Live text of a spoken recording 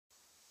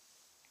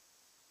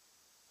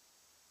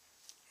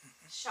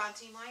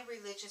Shanti, my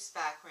religious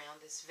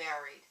background is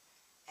varied,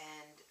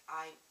 and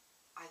I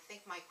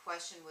think my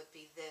question would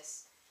be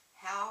this: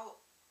 how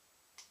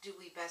do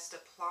we best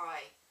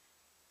apply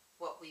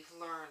what we've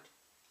learned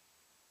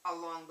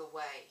along the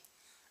way?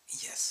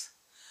 Yes,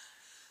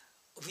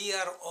 we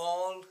are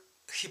all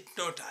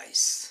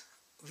hypnotized.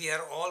 We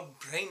are all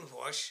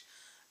brainwashed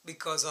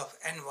because of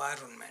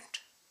environment.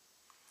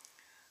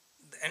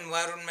 The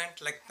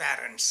environment, like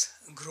parents,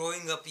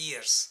 growing up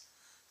years.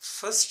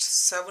 First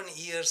 7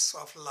 years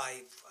of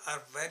life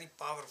are very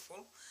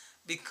powerful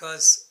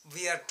because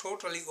we are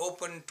totally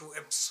open to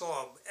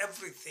absorb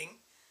everything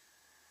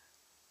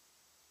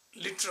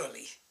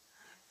literally.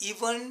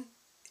 Even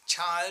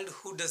child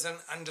who doesn't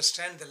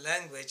understand the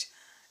language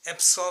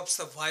absorbs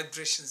the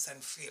vibrations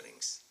and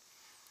feelings.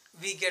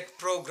 We get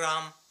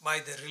programmed by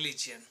the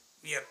religion,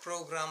 we are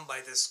programmed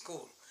by the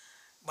school,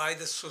 by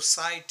the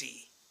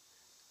society,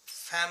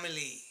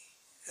 family,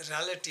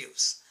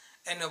 relatives,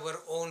 and our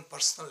own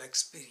personal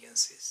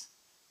experiences.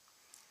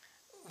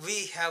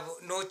 We have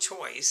no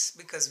choice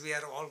because we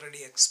are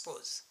already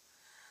exposed.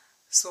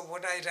 So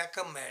what I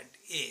recommend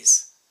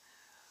is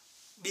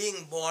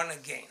being born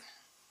again.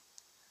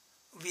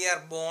 We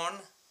are born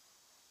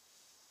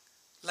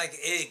like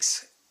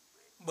eggs.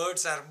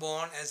 Birds are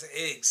born as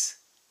eggs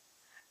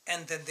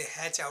and then they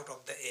hatch out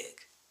of the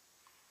egg.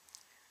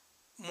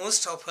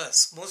 Most of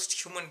us, most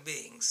human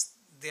beings,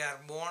 they are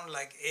born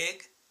like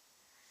egg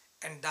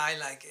and die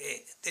like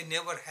egg. They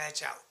never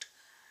hatch out.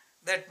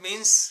 That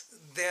means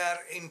they are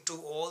into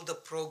all the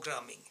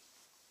programming.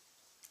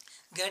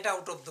 Get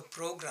out of the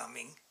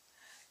programming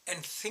and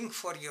think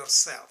for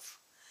yourself.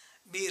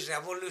 Be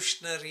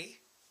revolutionary,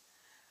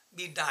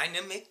 be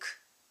dynamic,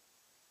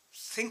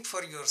 think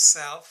for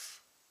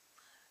yourself,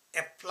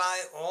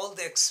 apply all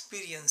the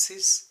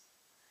experiences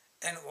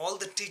and all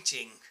the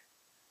teaching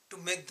to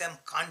make them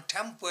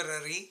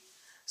contemporary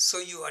so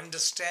you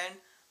understand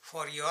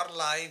for your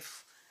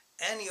life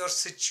and your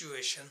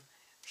situation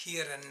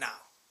here and now.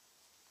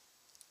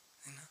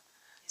 You know?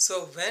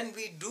 So when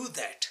we do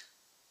that,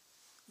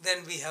 then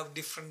we have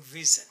different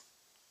vision.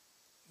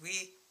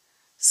 We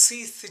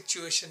see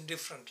situation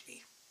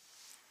differently.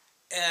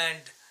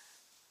 And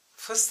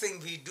first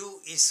thing we do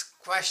is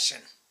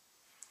question.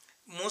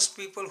 Most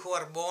people who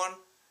are born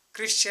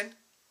Christian,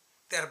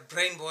 they are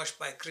brainwashed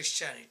by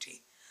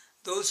Christianity.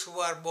 Those who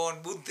are born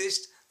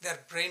Buddhist, they are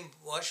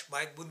brainwashed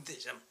by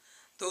Buddhism.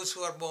 Those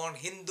who are born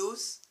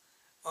Hindus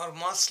or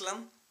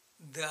Muslim,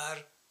 they are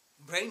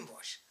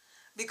brainwashed.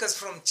 Because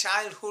from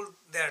childhood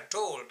they are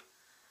told,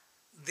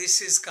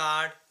 this is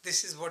God,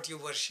 this is what you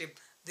worship,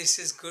 this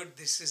is good,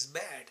 this is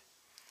bad.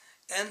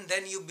 And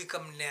then you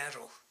become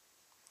narrow.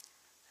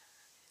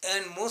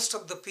 And most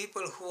of the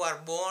people who are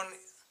born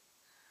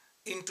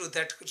into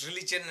that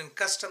religion and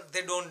custom,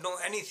 they don't know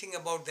anything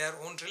about their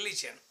own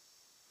religion.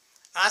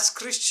 Ask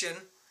Christian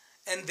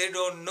and they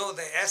don't know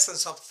the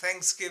essence of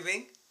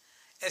Thanksgiving,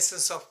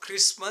 essence of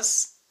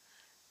Christmas,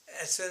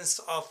 essence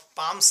of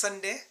Palm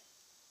Sunday,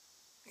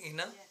 you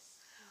know, Yes.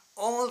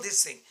 all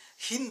these things.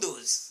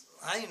 Hindus,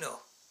 I know,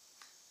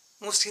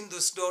 most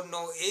Hindus don't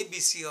know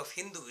ABC of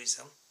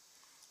Hinduism.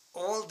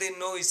 All they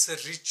know is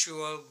a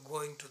ritual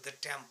going to the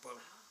temple.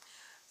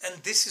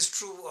 And this is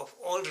true of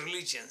all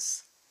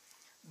religions.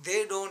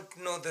 They don't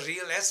know the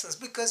real essence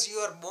because you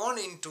are born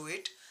into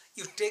it,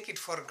 you take it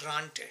for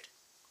granted.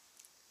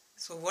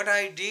 So what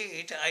I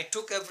did, I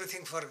took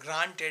everything for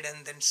granted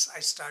and then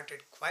I started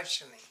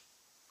questioning.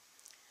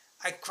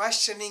 I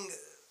questioning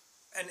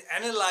and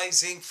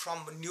analyzing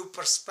from a new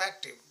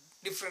perspective,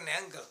 different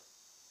angle.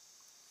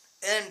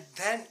 And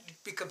then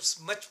it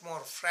becomes much more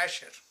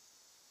fresher.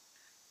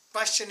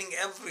 Questioning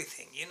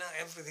everything,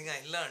 everything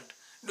I learned.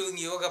 Doing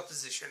yoga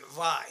position,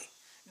 why?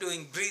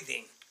 Doing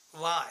breathing,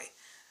 why?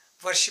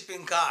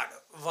 Worshipping God,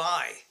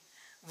 why?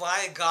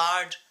 Why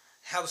God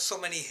have so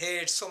many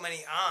heads, so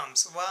many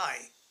arms,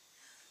 why?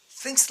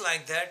 Things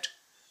like that,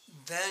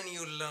 then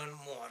you learn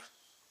more.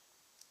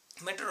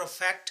 Matter of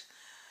fact,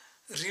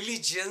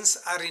 religions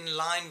are in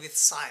line with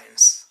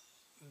science.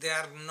 They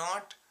are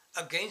not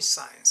against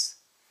science.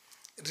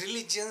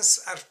 Religions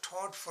are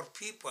taught for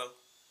people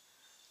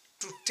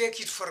to take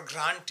it for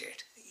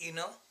granted,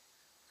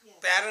 Yes.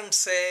 Parents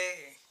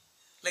say,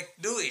 like,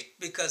 do it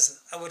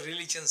because our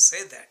religion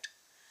say that.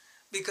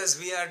 Because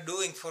we are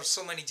doing for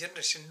so many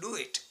generations, do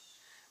it.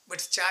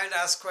 But child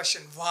asks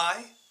question,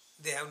 why?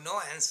 They have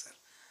no answer.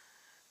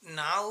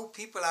 Now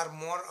people are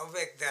more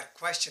awake, they are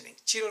questioning.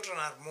 Children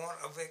are more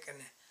awake and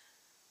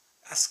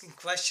asking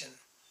question.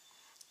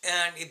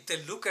 And if they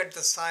look at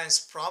the science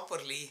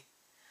properly,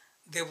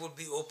 they would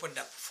be opened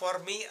up. For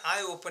me,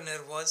 eye-opener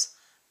was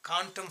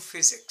quantum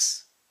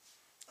physics.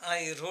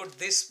 I wrote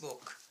this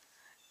book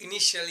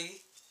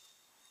initially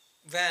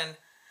when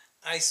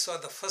I saw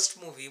the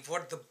first movie,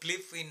 What the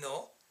Belief We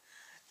Know,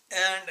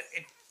 and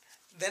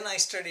then I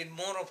studied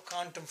more of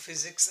quantum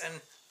physics and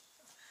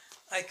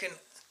I can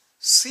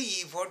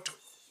see what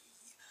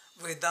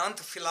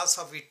Vedanta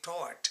philosophy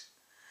taught.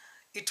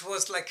 It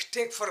was like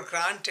take for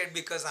granted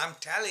because I'm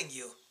telling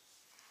you.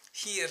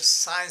 Here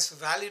science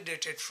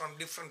validated from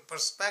different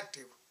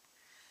perspective.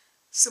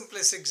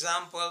 Simplest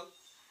example,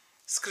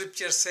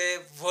 scripture say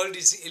world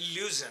is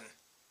illusion.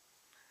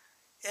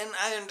 And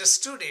I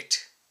understood it.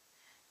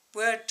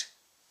 But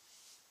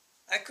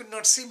I could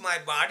not see my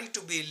body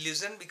to be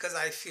illusion because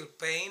I feel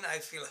pain, I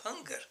feel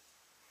hunger.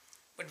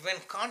 But when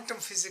quantum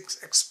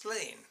physics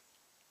explained,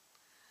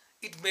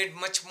 it made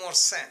much more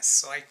sense.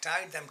 So I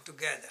tied them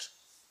together.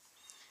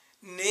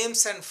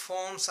 Names and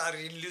forms are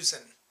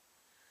illusion.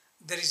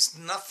 There is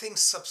nothing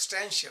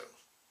substantial.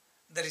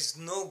 There is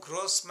no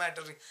gross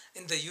matter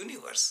in the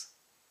universe.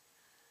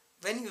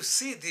 When you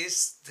see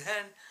this,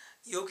 then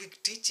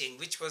yogic teaching,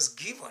 which was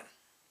given,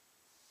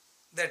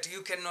 that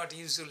you cannot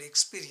usually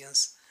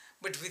experience,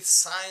 but with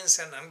science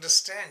and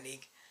understanding,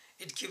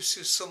 it gives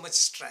you so much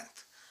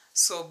strength.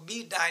 So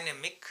be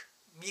dynamic,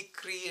 be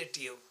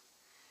creative,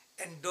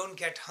 and don't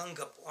get hung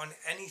up on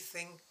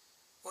anything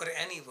or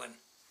anyone.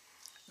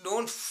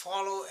 Don't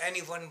follow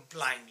anyone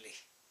blindly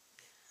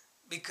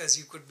because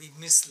you could be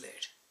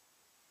misled.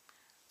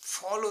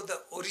 Follow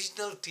the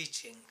original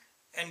teaching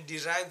and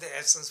derive the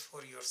essence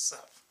for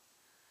yourself.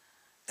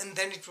 And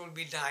then it will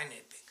be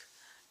dynamic.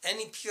 And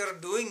if you are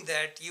doing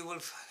that, you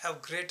will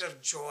have greater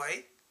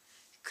joy,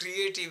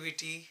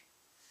 creativity,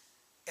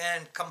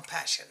 and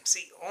compassion.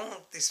 See,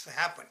 all this will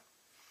happen.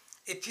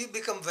 If you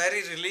become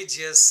very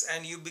religious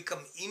and you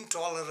become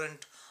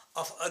intolerant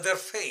of other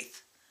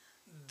faith,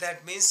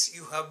 that means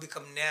you have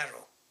become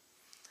narrow.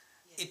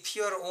 Yes. If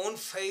your own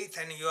faith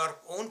and your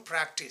own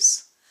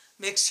practice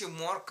makes you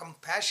more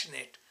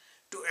compassionate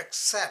to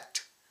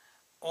accept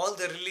all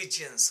the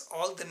religions,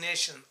 all the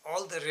nations,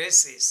 all the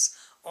races,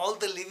 all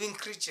the living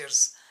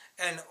creatures,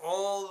 and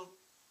all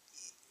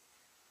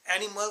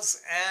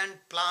animals and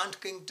plant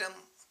kingdom,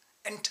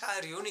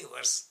 entire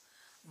universe,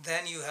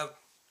 then you have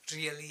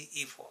really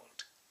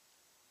evolved.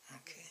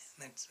 Okay, Yes.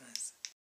 that's nice.